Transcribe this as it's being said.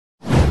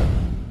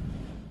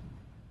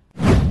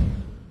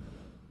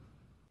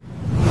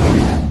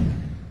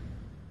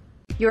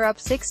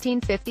Europe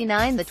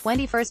 1659 the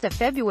 21st of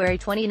February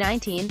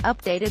 2019,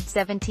 updated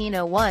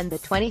 1701 the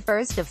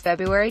 21st of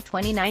February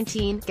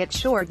 2019, get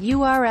short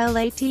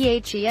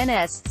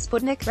URLATHENS,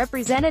 Sputnik.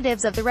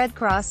 Representatives of the Red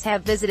Cross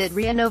have visited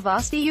RIA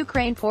Novosti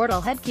Ukraine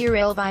portal head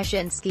Kirill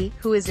Vyshinsky,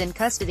 who is in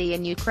custody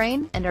in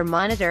Ukraine, and are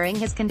monitoring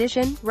his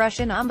condition.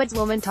 Russian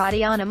Ombudswoman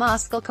Tatiana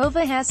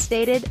Moskalkova has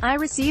stated, "I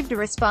received a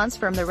response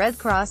from the Red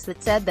Cross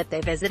that said that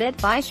they visited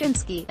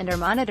Vyshinsky and are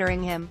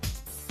monitoring him.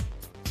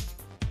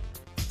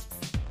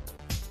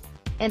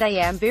 And I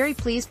am very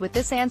pleased with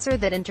this answer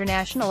that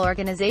international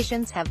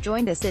organizations have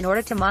joined us in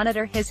order to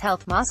monitor his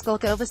health,"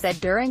 Moskalkova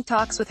said during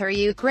talks with her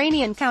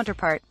Ukrainian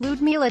counterpart,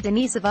 Lyudmila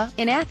Denisova,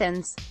 in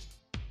Athens.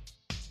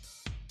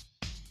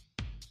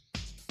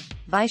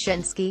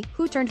 Vyshinsky,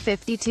 who turned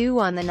 52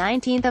 on the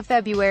 19th of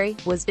February,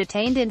 was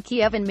detained in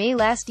Kiev in May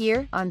last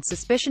year, on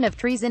suspicion of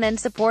treason and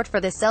support for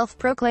the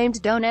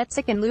self-proclaimed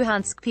Donetsk and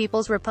Luhansk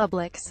People's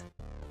Republics.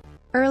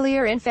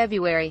 Earlier in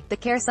February, the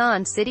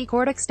Kherson City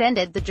Court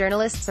extended the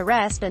journalist's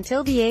arrest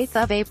until the 8th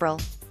of April.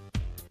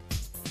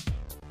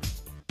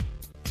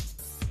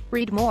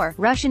 Read more.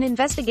 Russian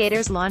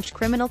investigators launch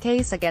criminal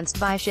case against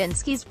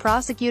Vyshinsky's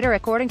prosecutor.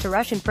 According to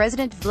Russian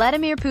President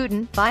Vladimir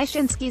Putin,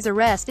 Vyshinsky's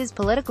arrest is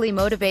politically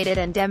motivated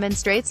and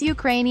demonstrates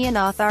Ukrainian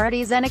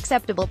authorities'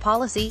 unacceptable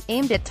policy,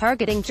 aimed at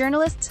targeting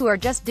journalists who are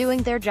just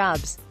doing their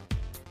jobs.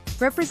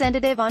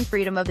 Representative on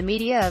Freedom of the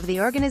Media of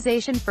the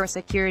Organization for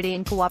Security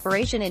and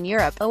Cooperation in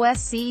Europe,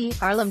 OSCE,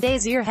 Arlem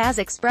Desir, has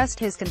expressed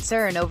his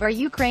concern over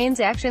Ukraine's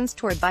actions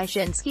toward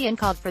Vyshinsky and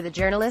called for the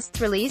journalist's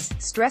release,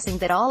 stressing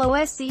that all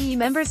OSCE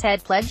members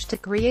had pledged to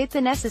create the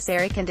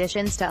necessary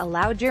conditions to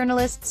allow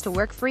journalists to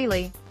work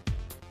freely.